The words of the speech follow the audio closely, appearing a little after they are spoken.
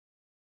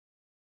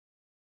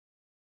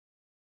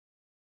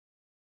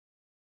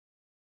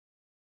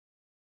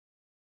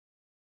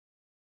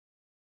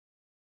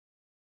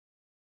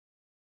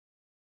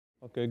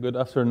Okay, good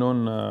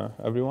afternoon,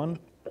 everyone.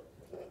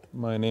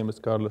 My name is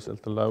Carlos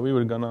El-Talawi.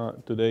 We're gonna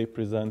today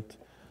present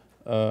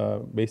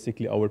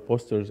basically our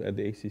posters at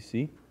the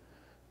ACC,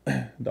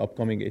 the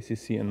upcoming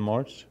ACC in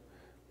March.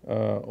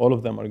 All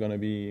of them are gonna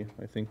be,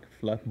 I think,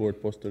 flatboard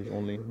posters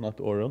only, not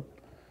oral.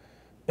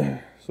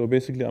 So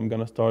basically, I'm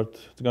gonna start.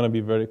 It's gonna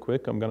be very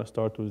quick. I'm gonna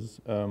start with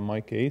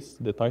my case.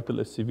 The title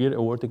is "Severe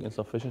Aortic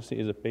Insufficiency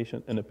in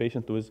a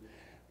patient with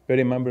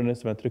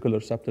perimembranous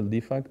ventricular septal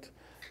defect,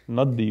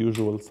 not the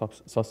usual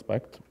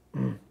suspect."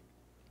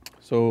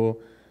 So,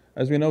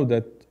 as we know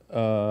that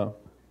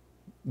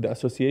the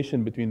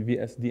association between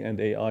VSD and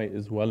AI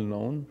is well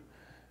known.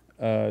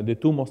 The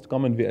two most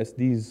common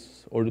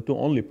VSDs, or the two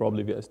only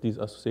probably VSDs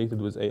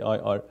associated with AI,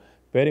 are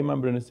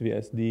perimembranous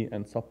VSD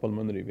and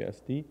subpulmonary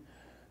VSD.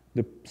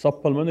 The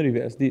subpulmonary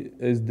VSD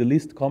is the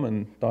least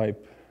common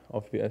type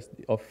of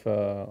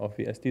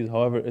VSDs.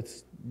 However,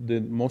 it's the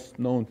most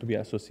known to be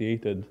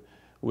associated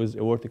with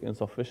aortic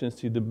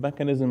insufficiency. The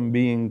mechanism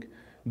being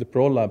the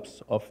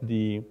prolapse of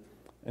the,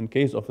 in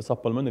case of a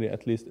subpulmonary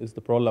at least, is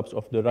the prolapse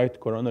of the right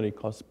coronary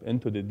cusp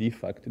into the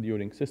defect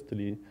during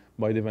systole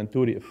by the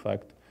Venturi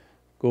effect,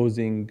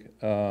 causing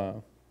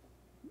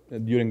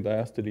during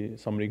diastole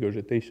some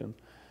regurgitation.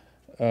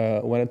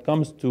 When it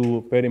comes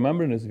to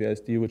perimembranous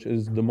VSD, which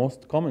is the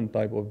most common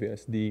type of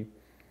VSD,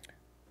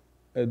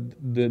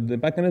 the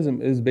mechanism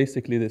is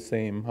basically the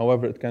same.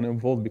 However, it can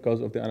involve,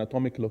 because of the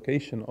anatomic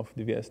location of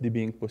the VSD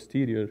being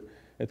posterior,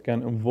 it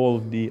can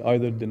involve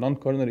either the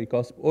non-coronary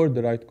cusp or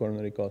the right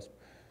coronary cusp.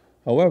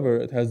 However,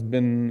 it has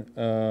been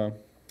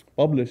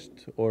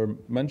published or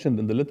mentioned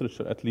in the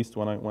literature, at least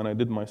when I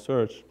did my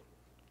search,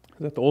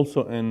 that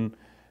also in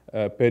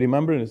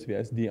perimembranous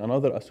VSD,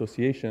 another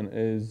association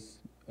is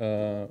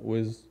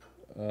with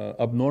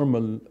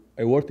abnormal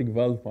aortic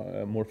valve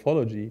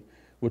morphology,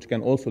 which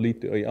can also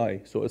lead to AI.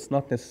 So it's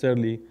not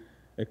necessarily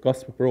a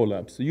cusp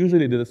prolapse. So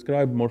usually the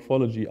described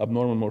morphology,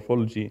 abnormal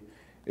morphology,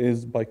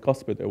 is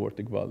bicuspid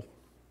aortic valve.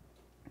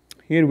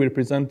 Here we're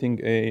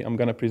presenting I'm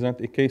going to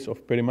present a case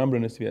of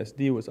perimembranous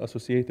VSD with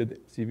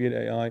associated severe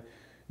AI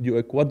due to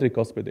a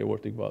quadricuspid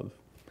aortic valve.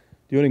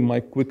 During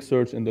my quick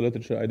search in the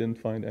literature, I didn't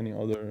find any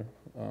other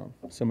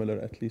similar,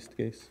 at least,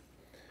 case.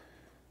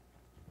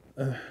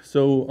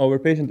 So our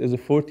patient is a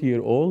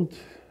 40-year-old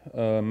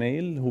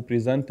male who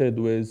presented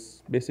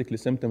with basically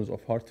symptoms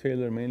of heart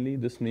failure, mainly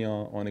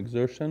dyspnea on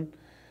exertion.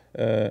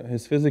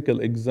 His physical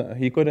exam,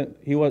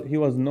 he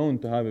was known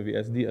to have a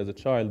VSD as a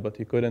child, but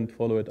he couldn't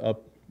follow it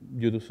up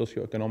due to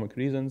socioeconomic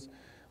reasons.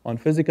 On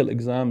physical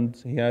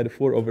exams, he had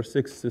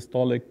 4/6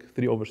 systolic,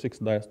 3/6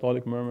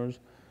 diastolic murmurs.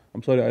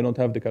 I'm sorry, I don't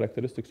have the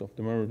characteristics of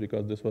the murmurs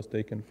because this was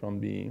taken from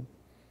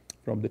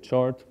the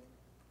chart.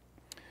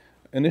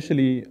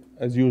 Initially,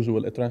 as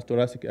usual, a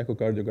transthoracic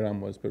echocardiogram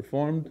was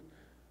performed.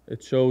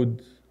 It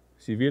showed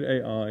severe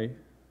AI,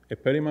 a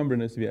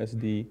perimembranous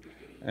VSD,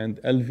 and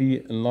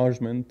LV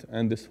enlargement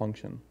and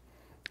dysfunction.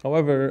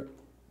 However,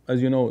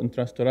 as you know, in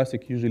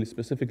transthoracic, usually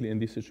specifically in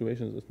these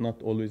situations, it's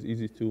not always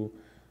easy to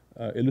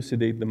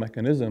elucidate the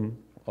mechanism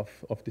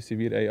of the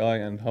severe AI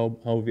and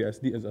how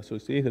VSD is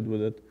associated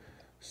with it.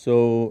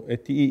 So a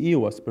TEE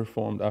was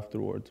performed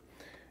afterward.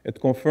 It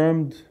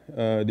confirmed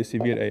the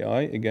severe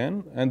AI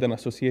again and an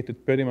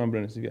associated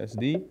perimembranous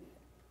VSD.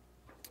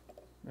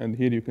 And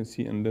here you can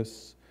see in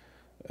this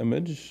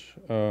image,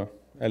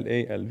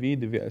 LA, LV,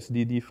 the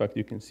VSD defect,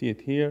 you can see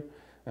it here.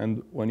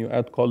 And when you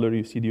add color,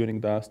 you see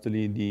during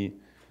diastole the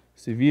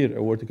severe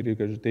aortic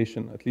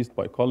regurgitation, at least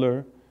by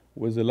color,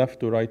 with a left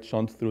to right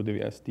shunt through the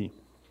VSD.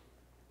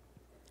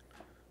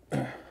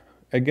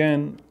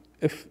 Again,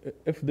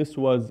 if this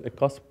was a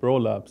cusp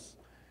prolapse,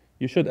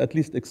 you should at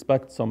least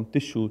expect some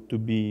tissue to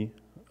be,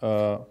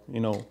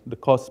 the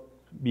cusp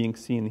being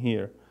seen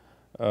here,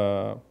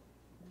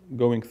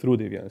 going through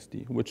the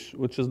VSD,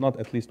 which is not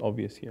at least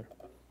obvious here.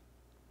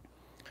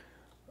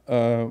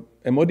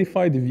 A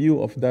modified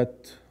view of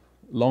that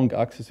long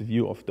axis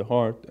view of the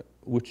heart,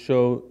 which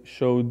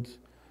showed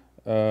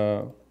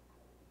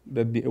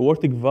that the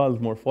aortic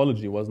valve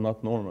morphology was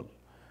not normal.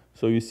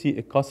 So you see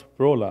a cusp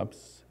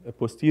prolapse, a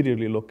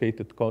posteriorly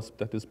located cusp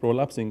that is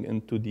prolapsing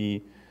into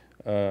the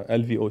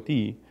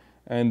LVOT.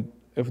 And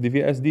if the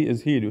VSD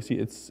is here, you see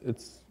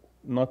it's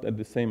not at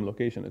the same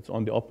location, it's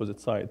on the opposite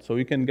side. So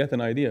you can get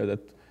an idea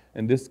that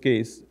in this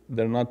case,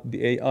 the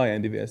AI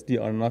and the VSD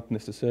are not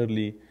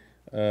necessarily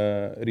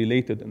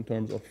related in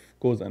terms of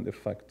cause and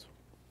effect.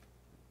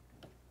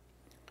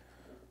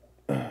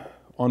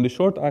 On the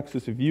short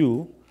axis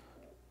view,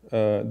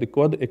 a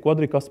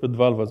quadricuspid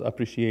valve was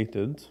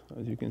appreciated,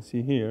 as you can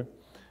see here,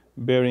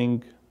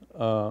 bearing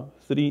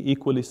 3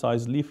 equally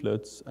sized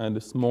leaflets and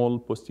a small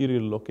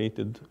posterior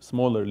located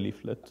smaller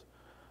leaflet,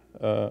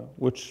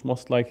 which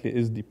most likely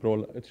is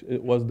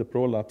it was the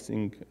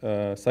prolapsing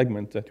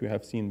segment that we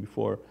have seen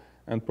before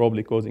and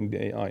probably causing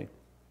the AI.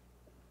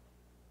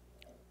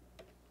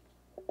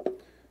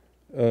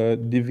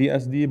 The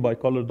VSD by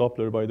color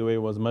Doppler, by the way,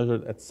 was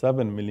measured at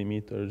 7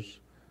 millimeters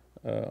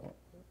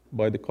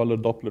by the color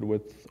Doppler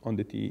width on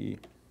the TEE.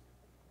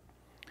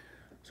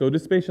 So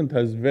this patient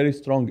has very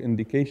strong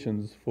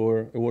indications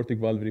for aortic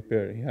valve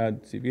repair. He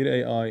had severe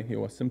AI, he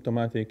was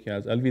symptomatic, he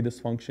has LV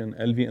dysfunction,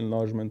 LV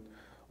enlargement,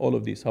 all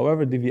of these.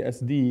 However, the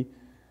VSD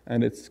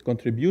and its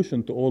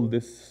contribution to all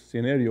this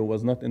scenario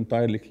was not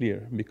entirely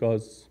clear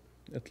because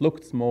it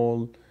looked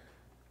small.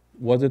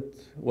 Was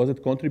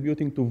it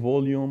contributing to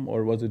volume,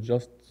 or was it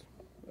just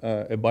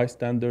a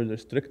bystander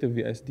restrictive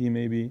VSD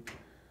maybe?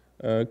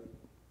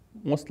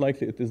 Most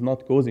likely it is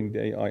not causing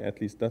the AI, at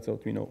least that's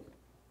what we know.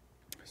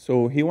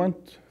 So he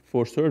went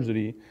for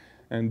surgery,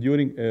 and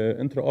during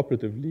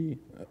intraoperatively,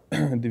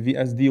 the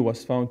VSD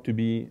was found to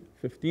be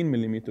 15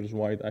 millimeters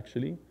wide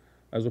actually,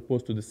 as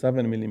opposed to the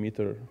 7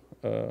 millimeter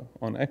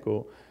on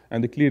echo.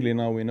 And clearly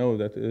now we know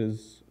that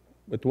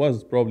it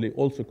was probably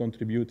also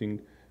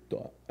contributing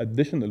to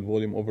additional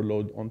volume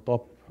overload on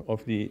top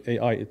of the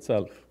AI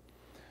itself.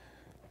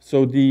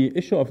 So the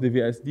issue of the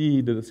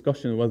VSD, the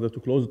discussion whether to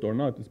close it or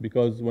not, is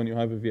because when you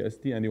have a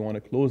VSD and you want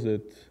to close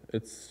it,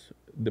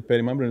 the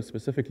perimembranous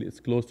specifically is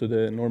close to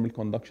the normal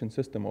conduction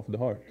system of the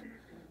heart.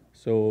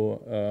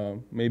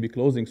 So maybe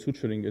closing,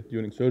 suturing it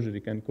during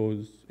surgery can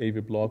cause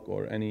AV block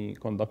or any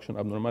conduction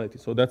abnormality.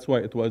 So that's why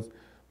it was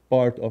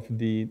part of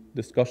the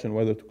discussion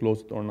whether to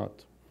close it or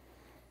not.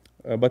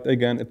 But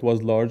again, it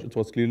was large. It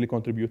was clearly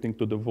contributing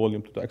to the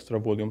volume, to the extra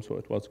volume, so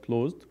it was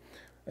closed.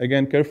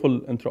 Again,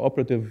 careful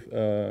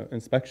intraoperative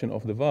inspection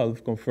of the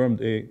valve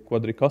confirmed a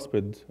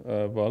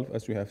quadricuspid valve,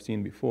 as we have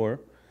seen before.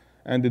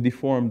 And the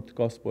deformed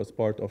cusp was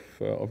part of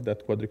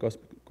that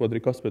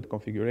quadricuspid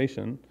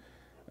configuration.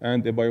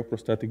 And a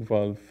bioprosthetic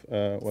valve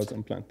was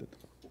implanted.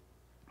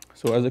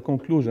 So as a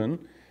conclusion,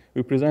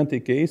 we present a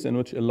case in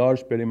which a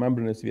large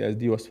perimembranous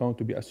VSD was found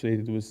to be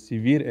associated with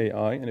severe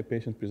AI in a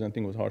patient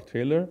presenting with heart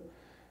failure.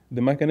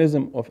 The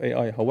mechanism of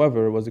AI,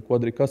 however, was a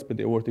quadricuspid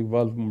aortic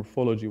valve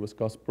morphology with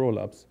cusp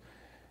prolapse.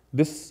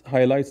 This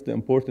highlights the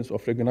importance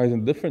of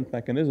recognizing different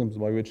mechanisms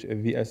by which a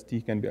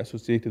VSD can be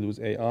associated with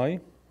AI.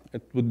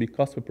 It would be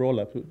cusp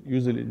prolapse.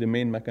 Usually the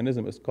main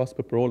mechanism is cusp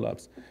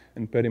prolapse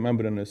in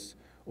perimembranous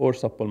or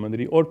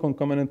subpulmonary or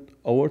concomitant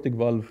aortic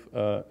valve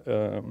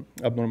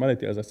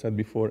abnormality, as I said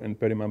before, in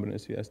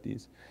perimembranous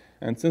VSDs.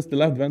 And since the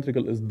left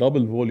ventricle is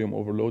double volume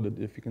overloaded,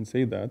 if you can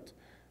say that,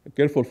 a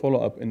careful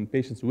follow-up in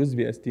patients with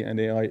VSD and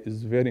AI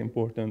is very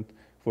important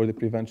for the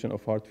prevention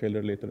of heart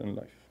failure later in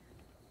life.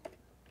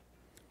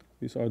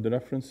 These are the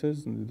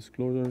references and the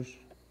disclosures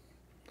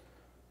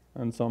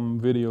and some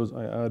videos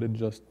I added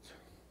just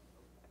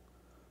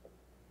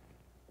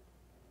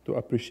to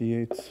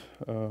appreciate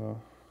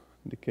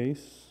the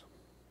case.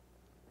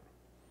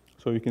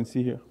 So you can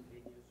see here.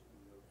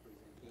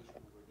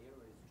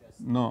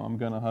 No, I'm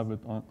gonna have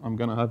it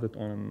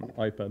on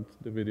iPad.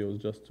 The videos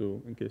just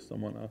to, in case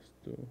someone asked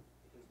to.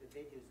 Because the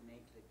videos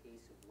make the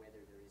case of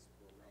whether there is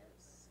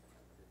prolapse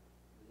of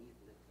the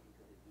leaflet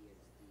into the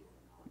VSD or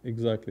not.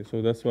 Exactly.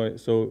 So that's why.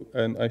 So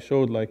and I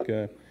showed like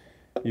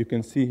you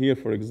can see here,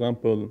 for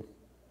example,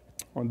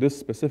 on this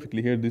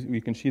specifically here,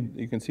 you can see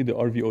the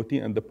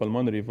RVOT and the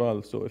pulmonary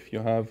valve. So if you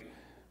have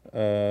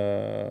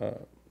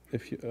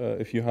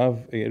if you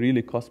have a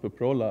really cusp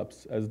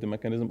prolapse as the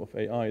mechanism of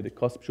AI, the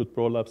cusp should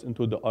prolapse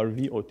into the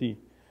RVOT,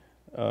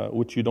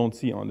 which you don't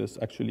see on this.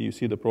 Actually, you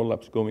see the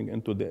prolapse going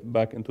into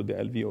back into the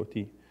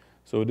LVOT.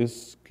 So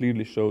this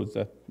clearly shows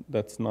that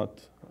that's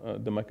not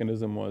the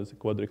mechanism was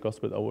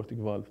quadricuspid aortic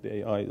valve, the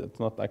AI. That's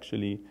not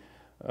actually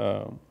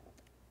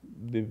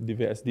the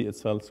VSD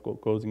itself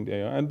causing the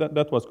AI, and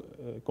that was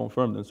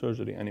confirmed in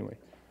surgery anyway.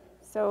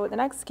 So the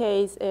next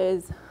case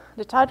is,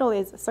 the title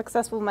is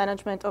Successful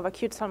Management of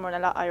Acute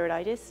Salmonella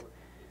Iriditis.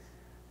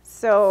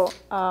 So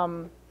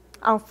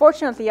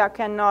unfortunately, I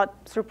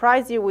cannot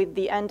surprise you with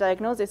the end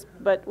diagnosis,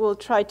 but we'll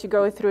try to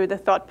go through the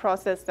thought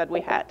process that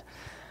we had.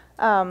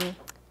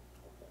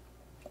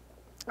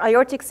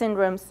 Aortic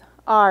syndromes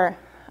are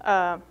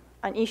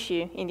an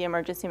issue in the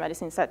emergency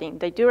medicine setting.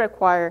 They do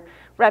require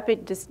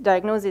rapid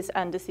diagnosis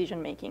and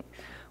decision-making.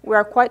 We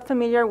are quite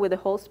familiar with the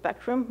whole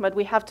spectrum, but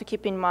we have to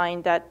keep in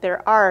mind that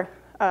there are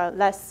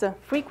less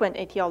frequent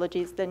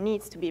etiologies that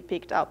needs to be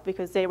picked up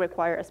because they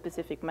require a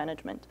specific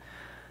management.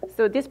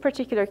 So this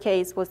particular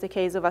case was the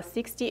case of a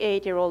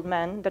 68-year-old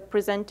man that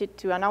presented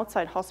to an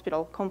outside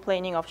hospital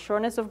complaining of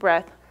shortness of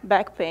breath,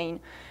 back pain,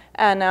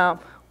 and a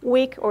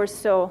week or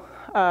so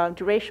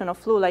duration of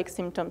flu-like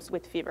symptoms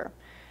with fever.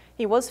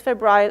 He was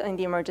febrile in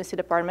the emergency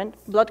department,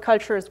 blood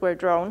cultures were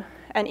drawn,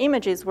 and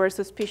images were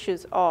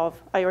suspicious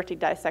of aortic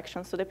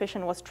dissection, so the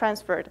patient was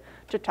transferred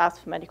to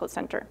Taft Medical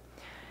Center.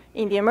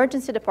 In the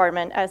emergency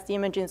department, as the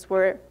images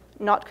were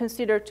not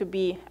considered to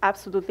be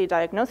absolutely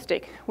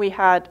diagnostic, we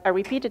had a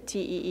repeated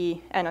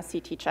TEE and a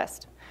CT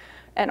chest.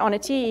 And on a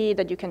TEE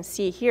that you can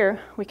see here,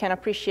 we can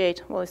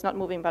appreciate, well, it's not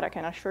moving, but I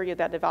can assure you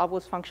that the valve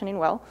was functioning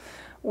well.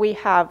 We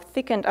have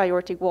thickened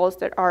aortic walls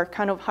that are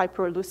kind of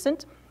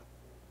hyperlucent.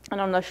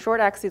 And on the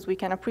short axis, we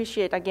can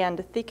appreciate, again,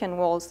 the thickened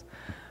walls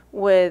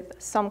with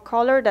some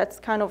color that's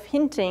kind of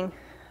hinting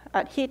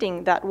at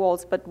hitting that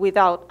walls, but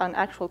without an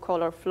actual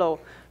color flow,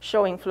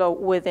 showing flow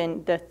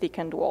within the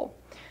thickened wall.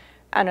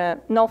 And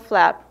no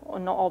flap, or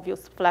no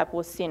obvious flap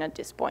was seen at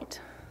this point.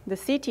 The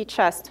CT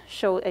chest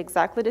showed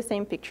exactly the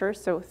same picture,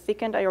 so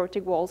thickened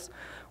aortic walls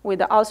with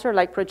the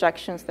ulcer-like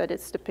projections that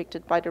is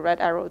depicted by the red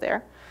arrow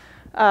there.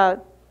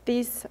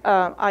 This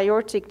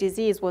aortic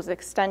disease was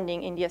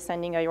extending in the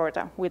ascending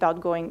aorta without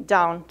going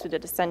down to the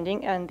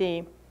descending, and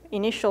the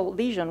initial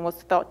lesion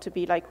was thought to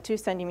be like 2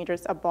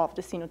 centimeters above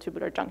the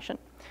sinotubular junction.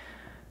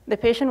 The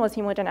patient was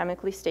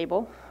hemodynamically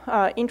stable.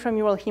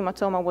 Intramural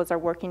hematoma was our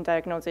working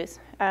diagnosis,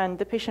 and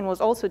the patient was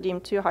also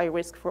deemed too high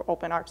risk for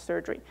open heart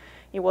surgery.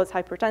 He was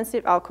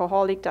hypertensive,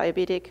 alcoholic,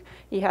 diabetic.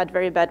 He had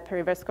very bad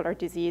perivascular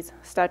disease,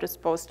 status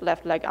post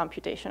left leg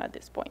amputation at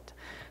this point.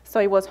 So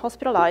he was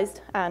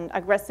hospitalized, and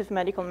aggressive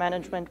medical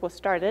management was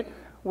started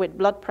with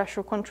blood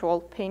pressure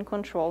control, pain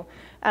control,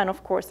 and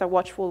of course a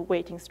watchful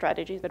waiting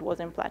strategy that was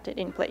implanted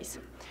in place.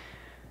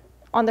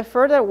 On the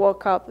further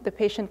workup, the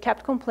patient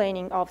kept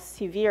complaining of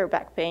severe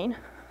back pain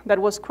that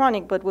was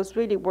chronic but was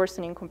really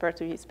worsening compared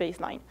to his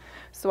baseline.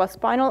 So a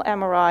spinal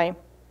MRI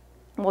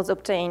was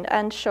obtained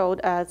and showed,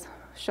 as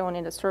shown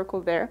in the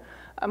circle there,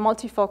 a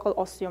multifocal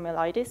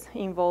osteomyelitis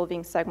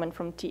involving segment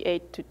from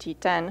T8 to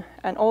T10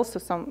 and also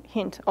some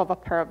hint of a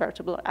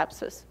paravertebral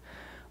abscess.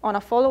 On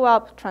a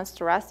follow-up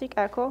transthoracic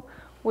echo,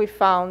 we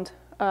found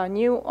a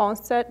new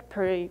onset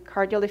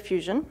pericardial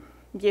effusion.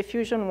 The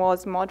effusion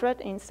was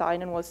moderate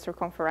inside and was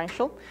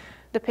circumferential.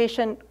 The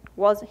patient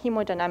was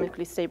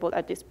hemodynamically stable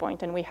at this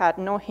point, and we had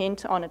no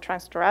hint on a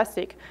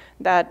transthoracic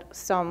that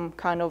some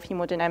kind of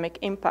hemodynamic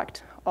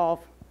impact of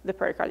the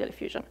pericardial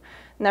effusion.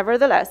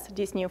 Nevertheless,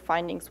 these new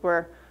findings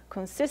were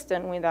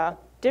consistent with a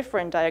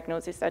different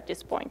diagnosis at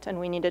this point, and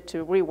we needed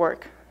to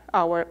rework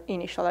our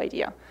initial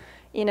idea.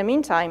 In the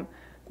meantime,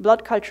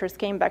 blood cultures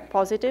came back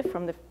positive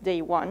from the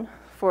day one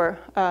for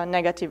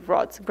negative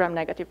rods,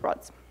 gram-negative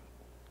rods.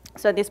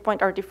 So at this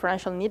point, our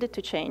differential needed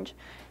to change,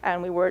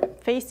 and we were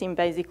facing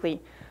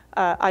basically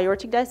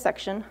aortic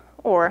dissection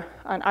or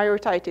an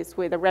aortitis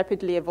with a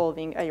rapidly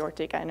evolving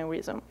aortic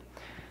aneurysm.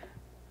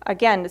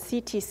 Again, the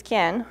CT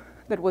scan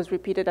that was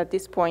repeated at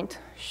this point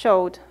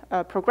showed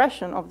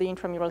progression of the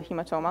intramural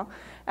hematoma,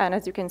 and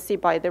as you can see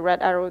by the red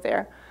arrow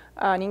there,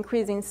 an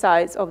increase in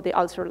size of the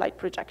ulcer-like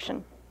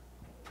projection.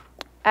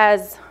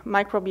 As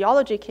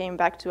microbiology came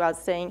back to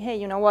us saying, hey,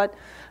 you know what,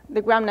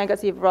 the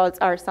gram-negative rods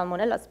are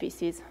Salmonella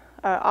species,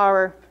 in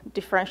our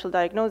differential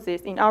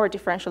diagnosis, the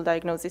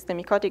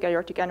mycotic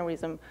aortic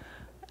aneurysm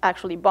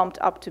actually bumped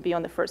up to be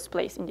on the first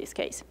place in this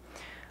case.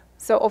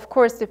 So of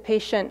course the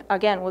patient,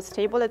 again, was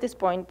stable at this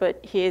point,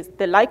 but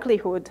the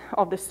likelihood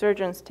of the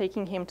surgeons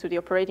taking him to the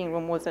operating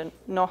room was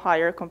no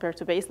higher compared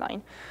to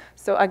baseline.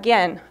 So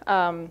again,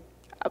 a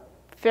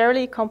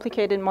fairly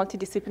complicated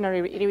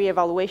multidisciplinary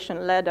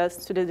reevaluation led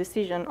us to the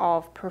decision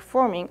of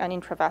performing an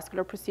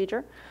intravascular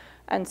procedure.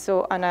 And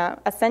so an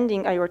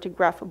ascending aortic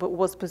graft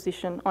was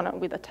positioned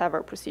with a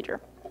TAVR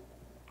procedure.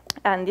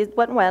 And this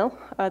went well.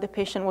 The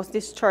patient was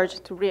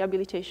discharged to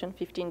rehabilitation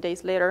 15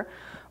 days later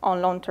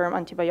on long-term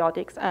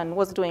antibiotics and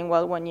was doing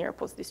well 1 year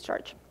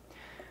post-discharge.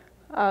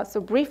 So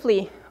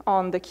briefly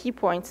on the key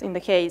points in the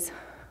case,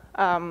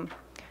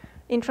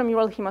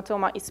 intramural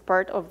hematoma is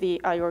part of the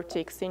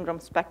aortic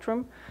syndrome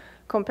spectrum.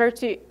 Compared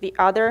to the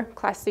other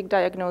classic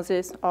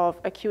diagnosis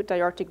of acute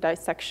aortic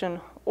dissection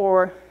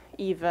or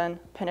even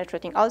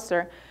penetrating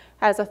ulcer,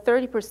 has a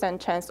 30%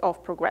 chance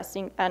of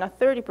progressing and a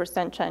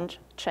 30%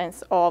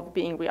 chance of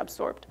being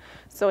reabsorbed.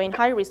 So in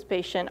high-risk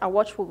patient, a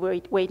watchful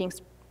waiting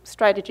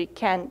strategy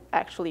can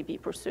actually be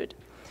pursued.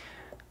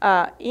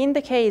 In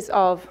the case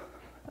of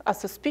a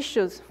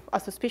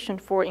suspicion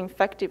for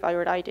infective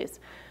aortitis,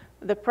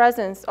 the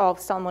presence of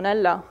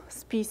Salmonella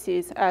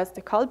species as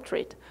the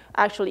culprit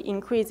actually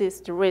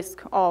increases the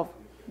risk of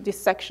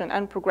dissection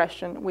and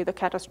progression with a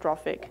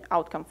catastrophic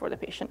outcome for the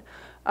patient.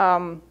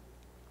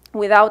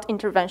 Without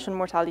intervention,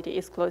 mortality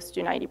is close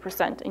to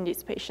 90% in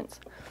these patients.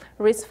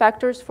 Risk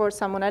factors for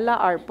Salmonella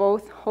are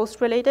both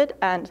host-related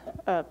and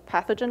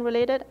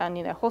pathogen-related, and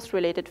in the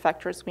host-related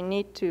factors, we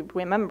need to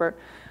remember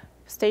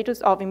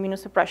status of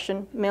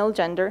immunosuppression, male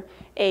gender,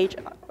 age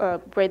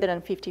greater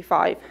than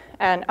 55,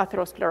 and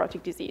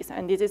atherosclerotic disease.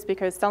 And this is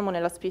because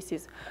Salmonella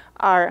species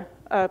are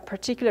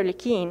particularly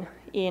keen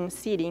in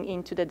seeding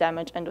into the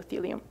damaged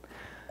endothelium.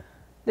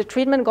 The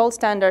treatment gold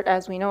standard,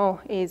 as we know,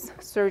 is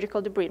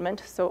surgical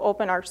debridement, so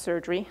open heart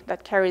surgery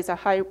that carries a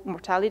high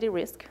mortality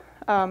risk.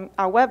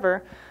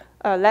 However,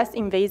 less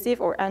invasive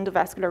or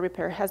endovascular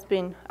repair has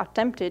been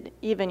attempted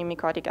even in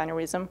mycotic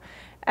aneurysm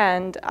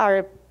and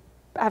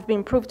have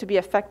been proved to be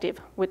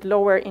effective with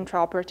lower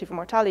intraoperative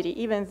mortality,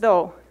 even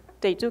though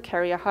they do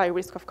carry a high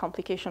risk of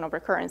complication of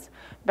recurrence,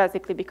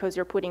 basically because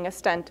you're putting a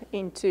stent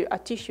into a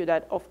tissue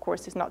that, of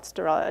course, is not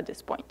sterile at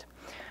this point.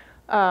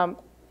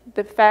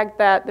 The fact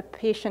that the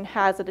patient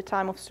has, at the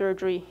time of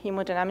surgery,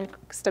 hemodynamic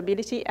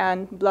stability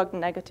and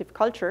blood-negative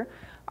culture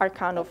are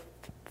kind of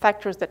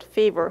factors that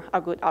favor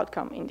a good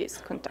outcome in this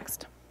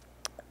context.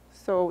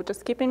 So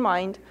just keep in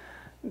mind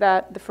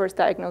that the first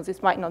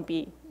diagnosis might not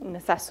be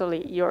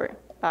necessarily your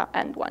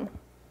end one.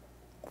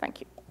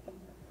 Thank you.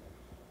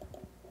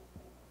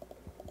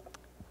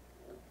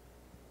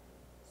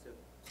 So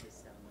the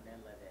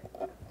Salmonella that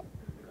got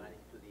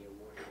into the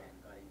aorta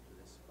and got into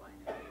the spine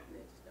and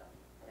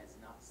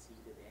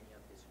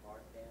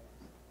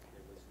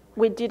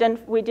we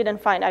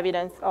didn't find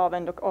evidence of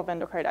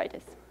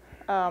endocarditis.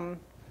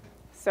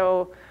 So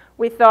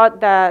we thought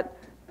that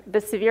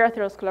the severe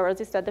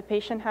atherosclerosis that the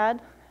patient had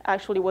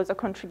actually was a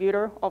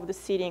contributor of the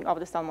seeding of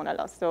the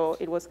salmonella. So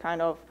it was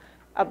kind of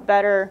a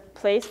better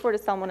place for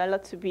the salmonella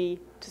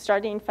to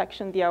start the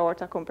infection, the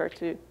aorta, compared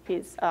to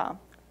his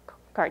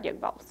cardiac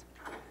valves.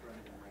 From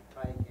the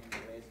mitotic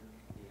aneurysm,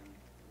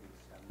 the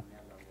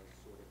salmonella was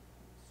sort of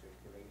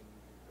circulating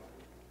in the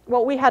body?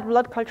 Well, we had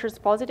blood cultures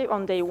positive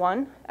on day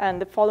 1,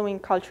 and the following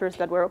cultures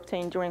that were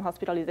obtained during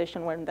hospitalization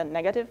were then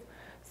negative.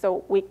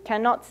 So we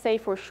cannot say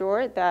for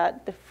sure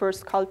that the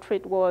first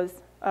culprit was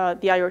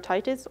the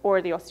aortitis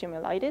or the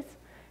osteomyelitis.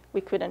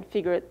 We couldn't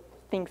figure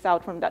things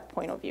out from that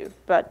point of view.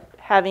 But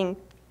having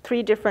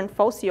 3 different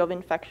foci of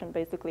infection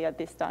basically at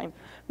this time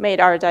made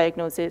our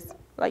diagnosis,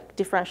 like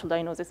differential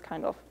diagnosis,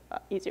 kind of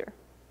easier.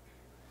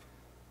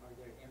 Are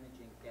there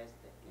imaging tests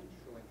that can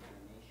show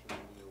inflammation in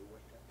the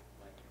aorta,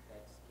 like a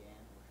PET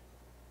scan,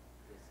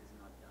 or this is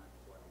not done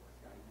for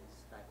aortitis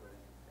type of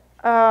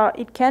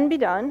infection? It can be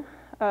done.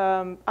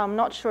 I'm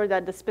not sure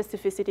that the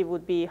specificity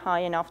would be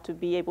high enough to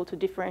be able to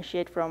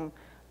differentiate from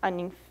an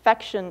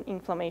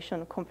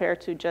inflammation compared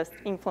to just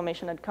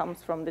inflammation that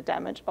comes from the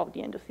damage of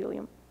the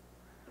endothelium.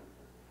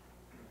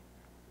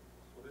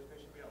 Will this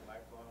patient be on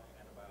lifelong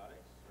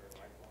antibiotics or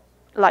lifelong?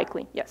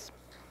 Likely, yes.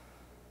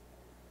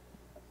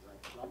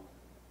 Lifelong?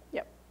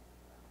 Yep.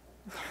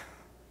 I'm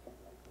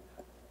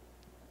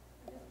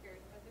just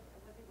curious, was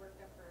it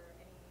worked up for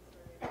any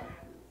sort of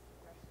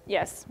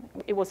Yes,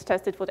 it was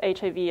tested for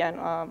HIV and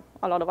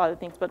a lot of other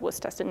things, but was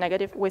tested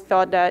negative. We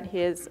thought that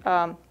his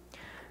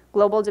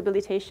global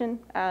debilitation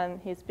and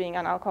his being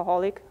an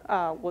alcoholic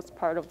was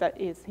part of that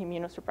his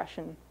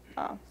immunosuppression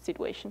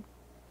situation.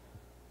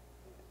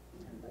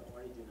 And the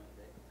origin of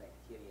the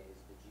bacteria is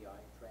the GI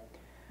tract?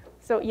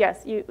 So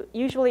yes,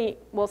 usually,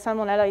 well,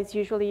 Salmonella is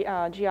usually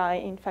a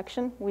GI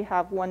infection. We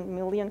have 1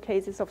 million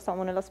cases of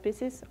Salmonella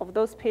species. Of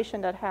those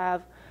patients that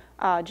have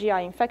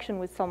GI infection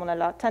with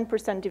Salmonella,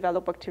 10%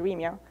 develop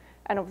bacteremia.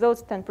 And of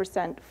those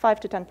 10%, 5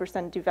 to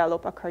 10%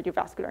 develop a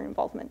cardiovascular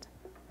involvement.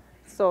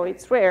 So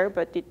it's rare,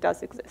 but it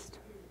does exist.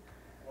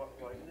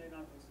 Why do they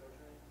not do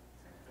surgery?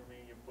 Seems to me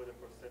you put a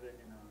prosthetic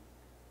in an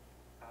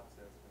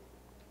abscess.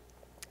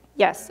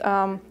 Yes,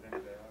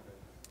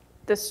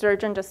 the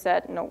surgeon just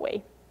said, no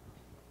way.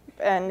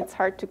 And it's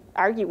hard to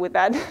argue with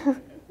that. The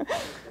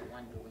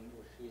one doing,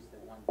 or she's the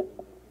one doing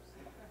the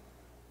procedure.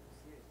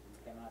 Seriously, you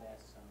cannot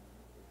ask someone,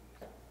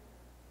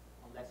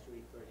 unless you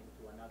refer him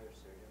to another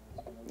surgeon.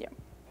 Yeah.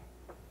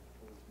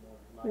 Who's more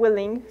likely.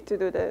 Willing to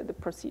do the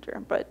procedure,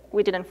 but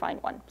we didn't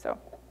find one, so.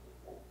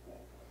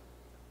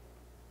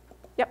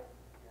 Yep.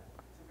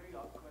 It's a very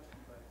odd question,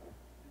 but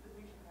did the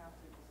patient have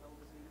sickle cell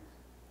disease?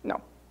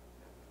 No.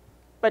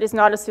 But it's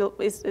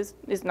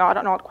not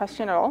an odd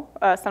question at all.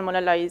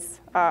 Salmonella is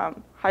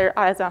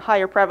has a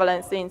higher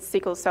prevalence in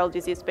sickle cell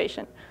disease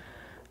patient.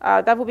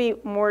 That would be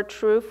more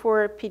true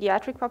for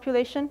pediatric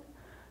population.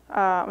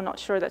 I'm not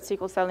sure that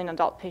sickle cell in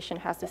adult patient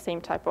has the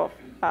same type of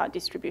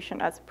distribution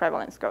as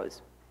prevalence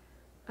goes.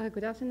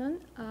 Good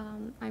afternoon.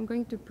 I'm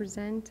going to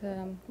present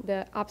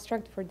the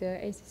abstract for the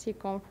ACC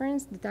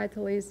conference. The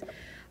title is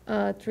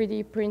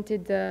 3D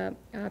printed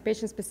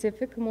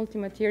patient-specific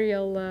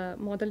multi-material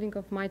modeling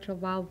of mitral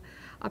valve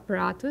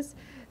apparatus.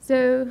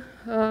 So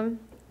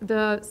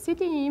the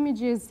CT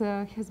images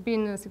has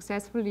been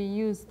successfully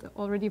used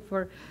already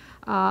for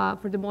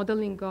the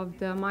modeling of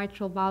the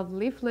mitral valve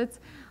leaflets.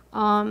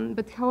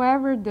 But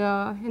however,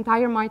 the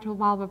entire mitral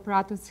valve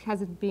apparatus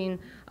hasn't been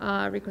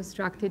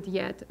reconstructed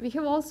yet. We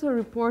have also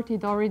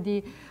reported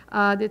already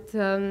that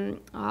the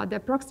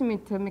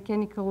approximate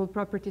mechanical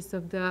properties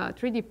of the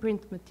 3D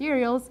print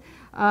materials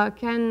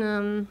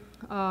can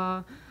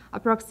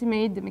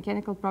approximate the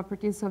mechanical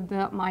properties of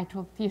the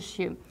mitral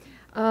tissue.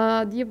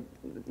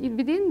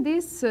 Within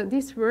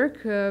this work,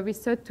 we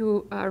sought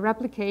to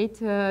replicate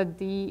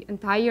the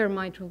entire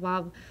mitral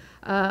valve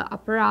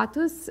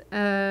apparatus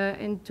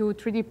and to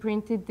 3D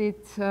printed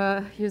it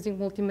using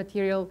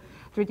multi-material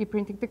 3D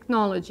printing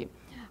technology.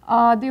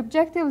 The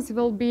objectives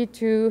will be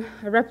to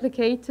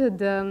replicate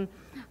the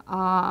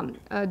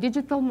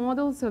digital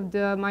models of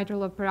the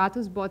mitral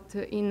apparatus both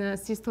in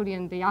systole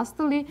and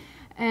diastole,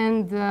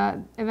 and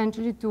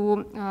eventually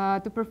to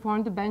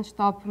perform the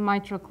benchtop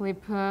mitral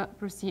clip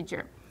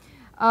procedure.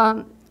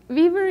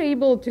 We were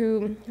able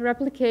to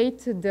replicate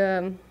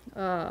the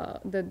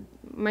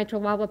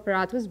mitral valve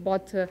apparatus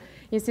both from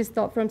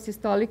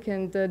systolic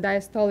and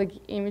diastolic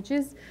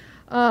images.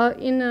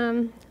 In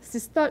a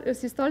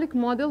systolic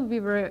model, we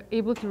were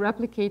able to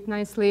replicate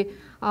nicely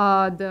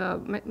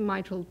the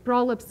mitral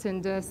prolapse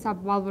and the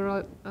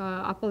subvalvular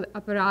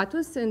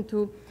apparatus and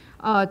to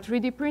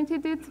 3D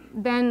printed it.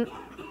 Then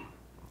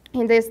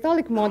in the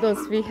diastolic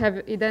models, we have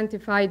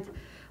identified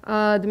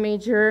the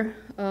major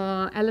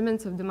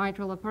elements of the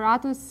mitral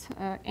apparatus,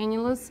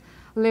 annulus,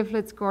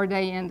 leaflets,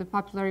 chordae, and the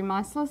papillary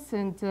muscles,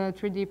 and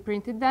 3D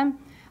printed them.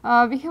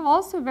 We have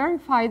also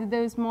verified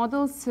those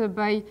models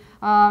by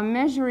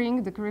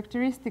measuring the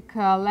characteristic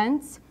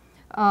lengths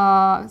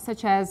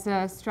such as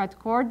strut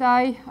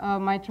chordae,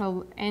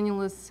 mitral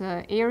annulus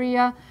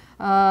area,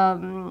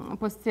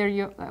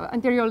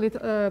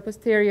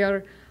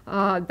 anterior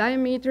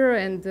diameter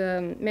and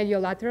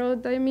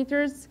mediolateral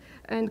diameters,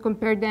 and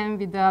compare them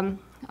with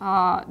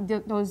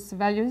those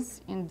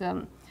values in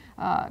the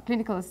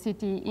clinical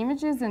CT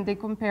images, and they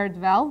compared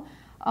well.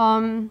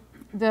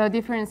 The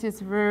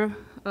differences were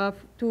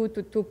 2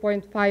 to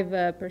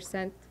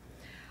 2.5%.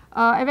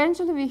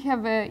 Eventually, we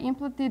have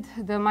implanted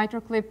the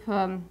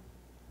MitraClip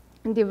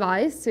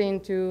device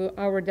into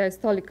our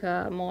diastolic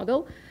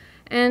model,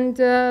 and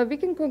we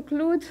can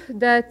conclude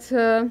that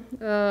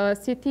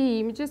CT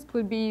images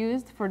could be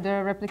used for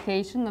the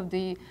replication of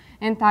the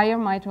entire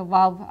mitral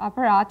valve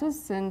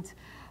apparatus, and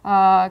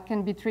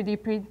can be 3D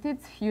printed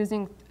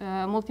using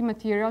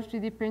multi-material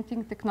 3D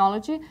printing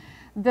technology.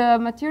 The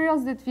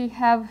materials that we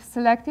have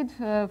selected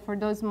for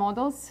those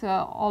models,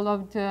 all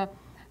of the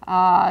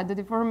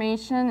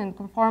deformation and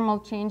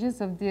conformal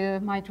changes of the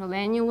mitral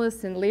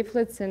annulus and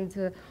leaflets,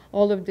 and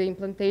all of the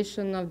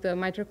implantation of the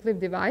MitraClip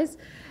device.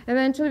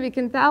 Eventually, we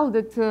can tell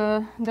that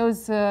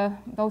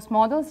those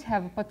models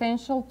have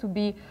potential to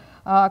be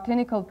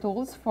clinical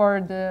tools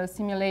for the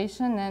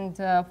simulation and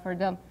for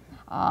the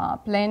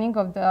planning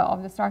of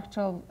the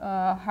structural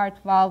heart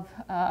valve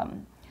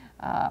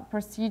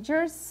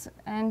procedures.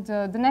 And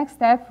the next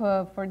step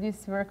for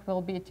this work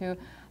will be to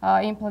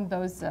implant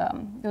those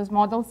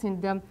models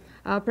in the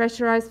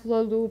pressurized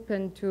flow loop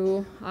and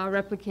to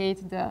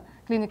replicate the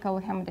clinical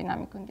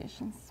hemodynamic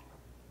conditions.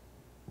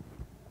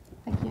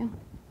 Thank you.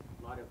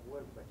 A lot of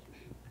work, but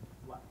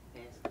you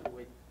test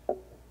with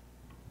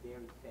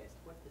very fast.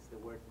 What is the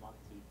word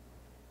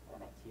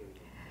multi-material?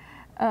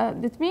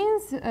 That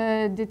means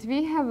that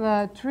we have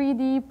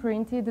 3D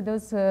printed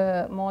those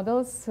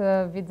models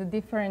with the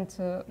different,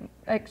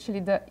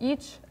 actually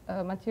each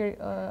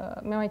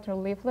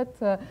mitral leaflet,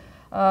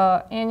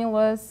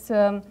 annulus,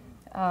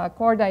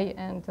 chordae,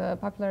 and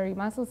papillary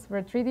muscles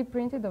were 3D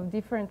printed of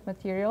different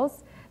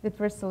materials that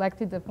were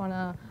selected upon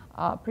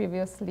a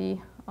previously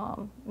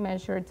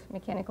measured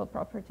mechanical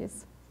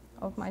properties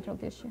of mitral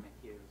tissue.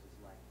 Materials is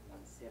like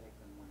one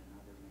silicon, one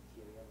another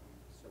material,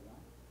 and so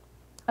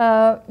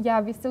on?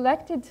 Yeah, we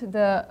selected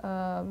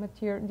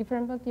the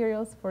different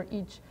materials for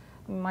each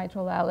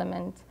mitral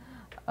element.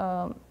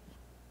 So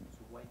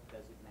why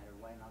does it matter?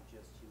 Why not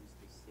just use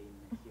the same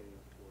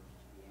material for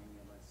the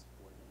annulus,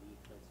 for the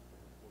leaflets,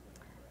 for the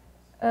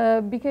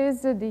apparatus?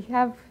 Because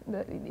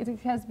it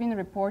has been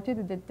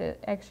reported that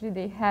actually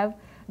they have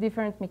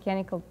different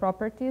mechanical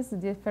properties,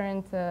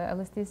 different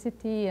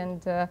elasticity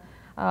and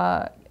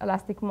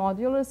elastic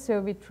modulus. So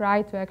we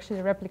try to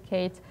actually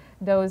replicate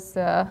those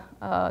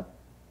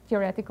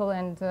theoretical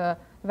and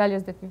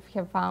values that we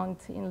have found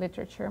in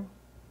literature.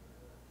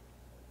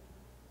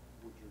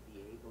 Would you be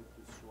able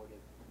to sort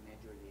of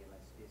measure the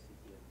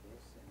elasticity of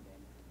this and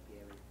then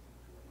compare it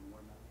to a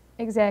normal?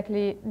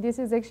 Exactly. This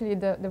is actually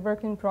the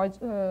work in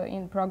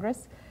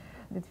progress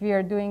that we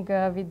are doing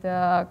with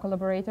the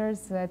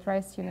collaborators at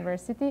Rice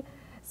University.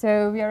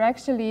 So we are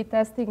actually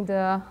testing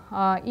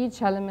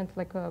each element,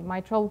 like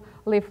mitral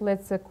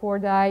leaflets,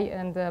 chordae,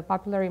 and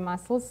papillary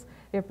muscles.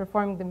 We are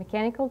performing the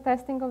mechanical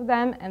testing of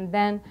them, and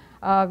then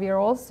we are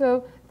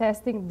also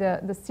testing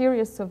the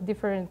series of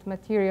different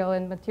material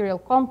and material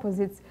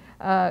composites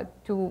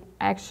to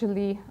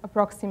actually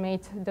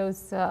approximate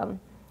those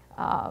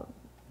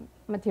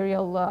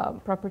material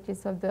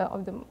properties of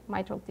the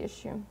mitral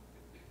tissue.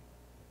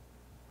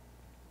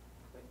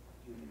 But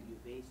you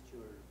based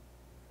your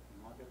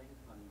modeling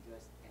on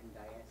just end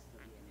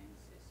diastole and end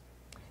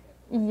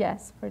systole.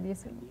 Yes, for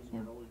this. And these Yeah.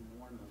 were all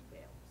normal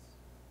valves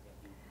that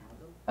you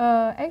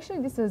modeled?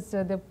 Actually, this is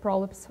the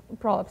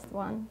prolapsed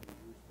one.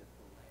 You used the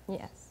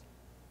prolapse. Yes.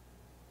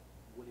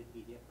 Would it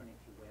be different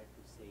if you were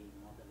to say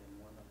model a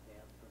normal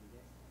valve from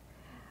this?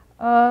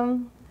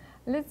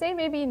 Let's say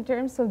maybe in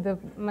terms of the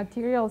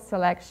material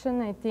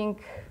selection, I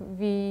think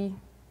we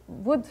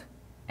would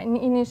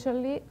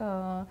initially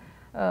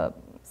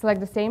select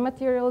the same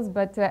materials,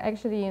 but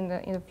actually in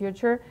the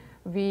future,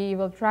 we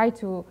will try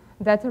to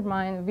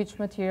determine which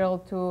material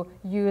to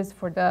use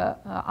for the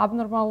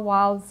abnormal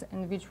valves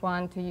and which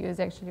one to use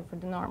actually for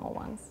the normal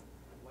ones.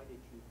 Why did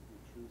you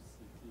choose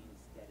CT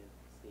instead of,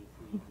 say,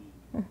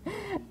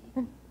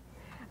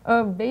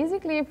 3D?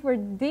 Basically, for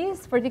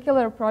this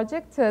particular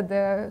project,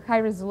 the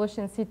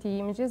high-resolution CT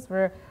images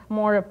were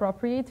more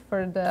appropriate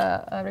for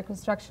the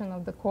reconstruction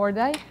of the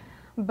chordae.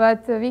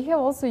 But we have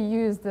also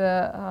used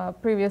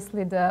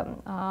previously the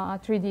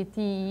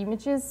 3D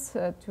images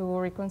to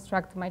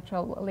reconstruct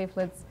mitral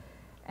leaflets,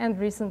 and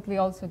recently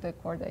also the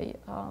chordae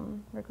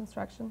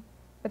reconstruction.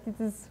 But it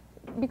is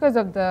because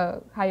of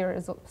the higher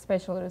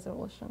spatial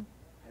resolution.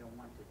 I don't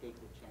want to take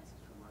the chances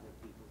from other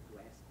people to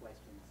ask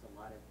questions. A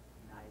lot of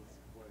nice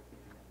work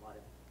and a lot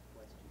of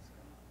questions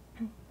come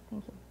up.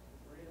 Thank you.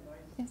 Very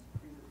nice Yes.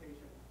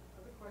 presentation. I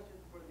have a question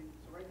for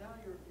so right now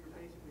you're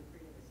basically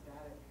treating a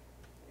static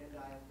end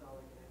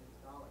diastolic and end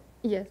systolic.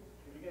 Yes.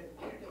 Have you guys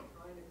looked at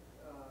trying to use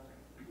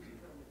some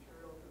kind of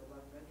material for the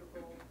left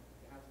ventricle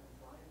to have some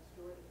compliance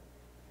to it?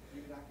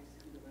 You can actually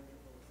see the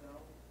ventricle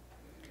itself.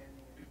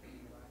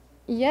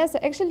 Yes,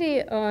 actually,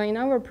 in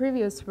our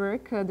previous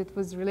work that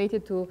was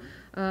related to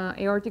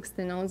aortic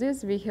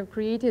stenosis, we have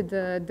created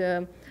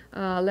the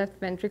left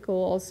ventricle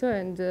also,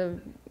 and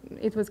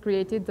it was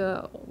created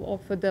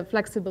of the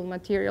flexible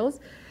materials.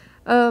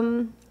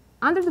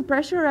 Under the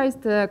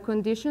pressurized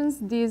conditions,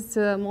 these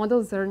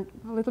models are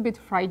a little bit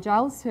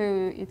fragile, so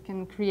it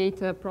can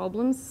create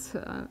problems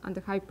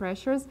under high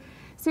pressures.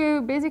 So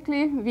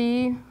basically,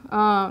 we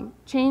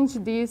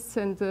changed this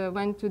and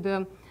went to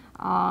the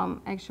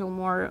actual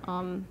more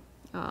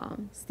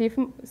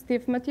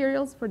stiff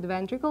materials for the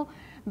ventricle.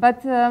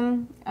 But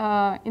in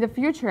the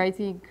future, I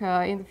think,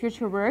 in the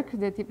future work,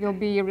 that it will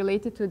be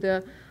related to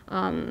the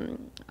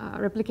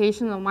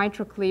replication of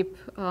microclip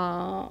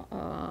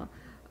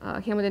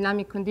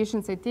hemodynamic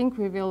conditions. I think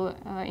we will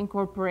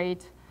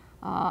incorporate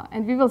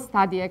and we will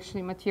study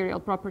actually material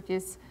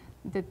properties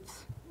that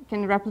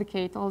can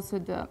replicate also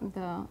the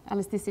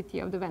elasticity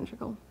of the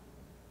ventricle.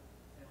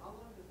 And how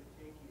long does it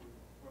take you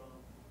from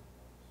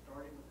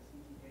starting with the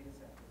CT data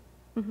set,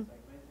 Mm-hmm.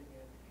 segmenting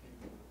it, to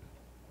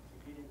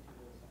get into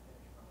this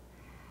finished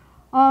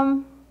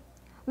product?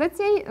 Let's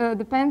say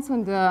depends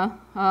on the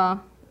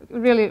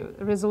really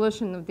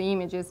resolution of the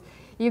images.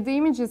 If the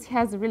images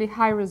has a really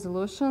high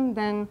resolution,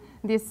 then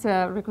this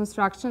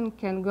reconstruction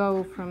can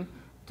go from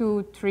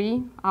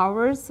 2-3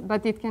 hours,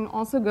 but it can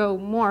also go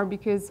more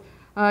because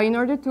in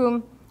order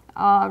to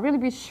really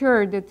be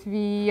sure that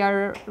we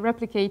are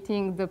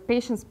replicating the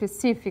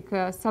patient-specific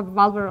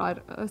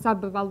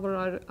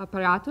subvalvular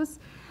apparatus,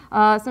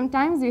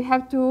 sometimes we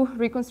have to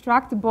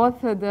reconstruct both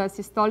the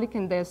systolic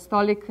and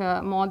diastolic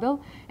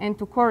model and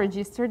to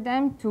co-register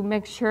them to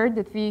make sure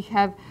that we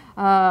have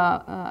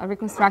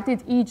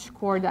reconstructed each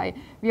chordae.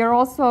 We are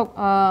also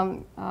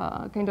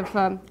kind of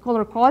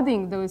color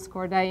coding those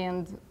chordae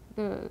and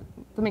to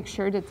make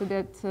sure that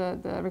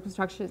the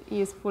reconstruction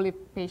is fully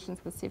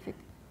patient-specific.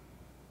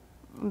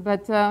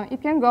 But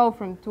it can go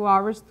from 2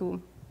 hours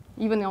to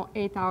even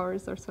 8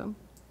 hours or so.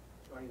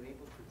 So are you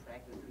able to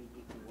track the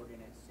 3D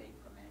coordinates, say,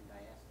 from an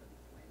diastolic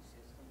twin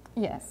system?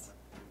 Yes,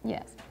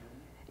 yes.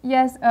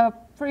 Yes,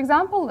 for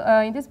example,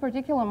 in this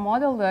particular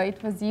model,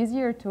 it was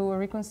easier to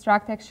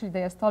reconstruct actually the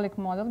diastolic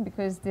model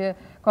because the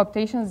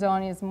coaptation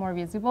zone is more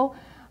visible.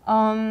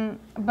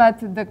 But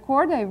the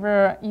chordae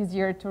were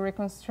easier to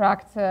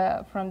reconstruct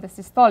from the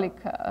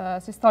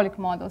systolic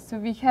model. So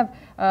we have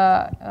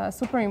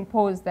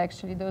superimposed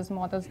actually those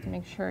models to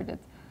make sure that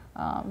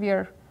we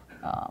are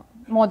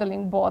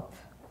modeling both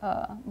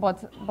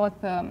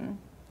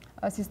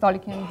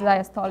systolic and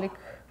diastolic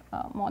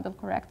model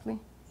correctly.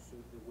 So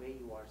the way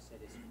you are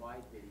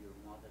satisfied with your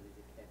model is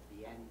if at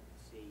the end,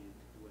 say you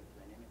do a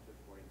planimeter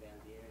for a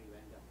Valdier, you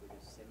end up with a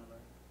similar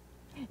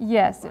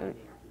Yes. finding to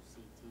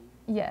CT?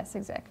 Yes,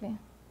 exactly.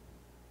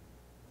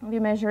 We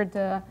measured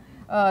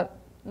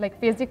like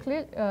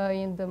physically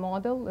in the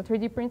model, the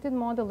 3D printed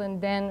model, and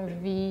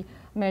then we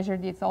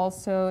measured it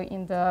also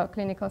in the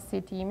clinical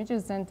CT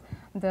images, and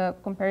the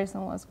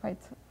comparison was quite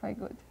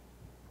good.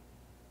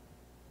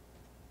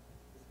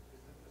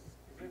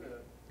 Is it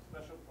a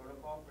special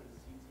protocol for the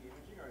CT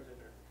imaging, or is it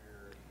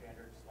your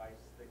standard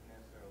slice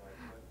thickness, or like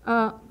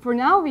what? For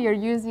now, we are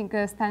using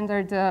a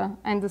standard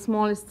and the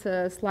smallest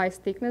slice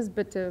thickness,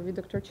 but with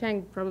Dr.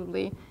 Cheng,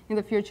 probably in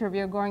the future,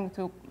 we are going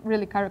to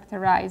really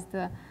characterize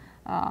the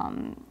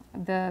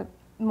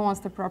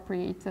most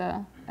appropriate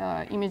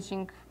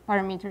imaging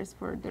parameters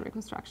for the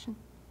reconstruction.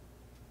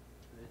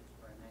 This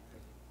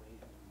parametric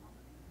equation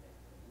modeling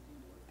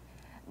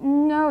that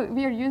No,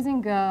 we are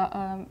using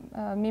a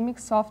mimic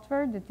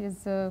software that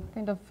is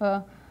kind of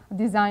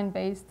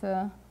design-based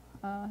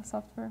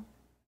software.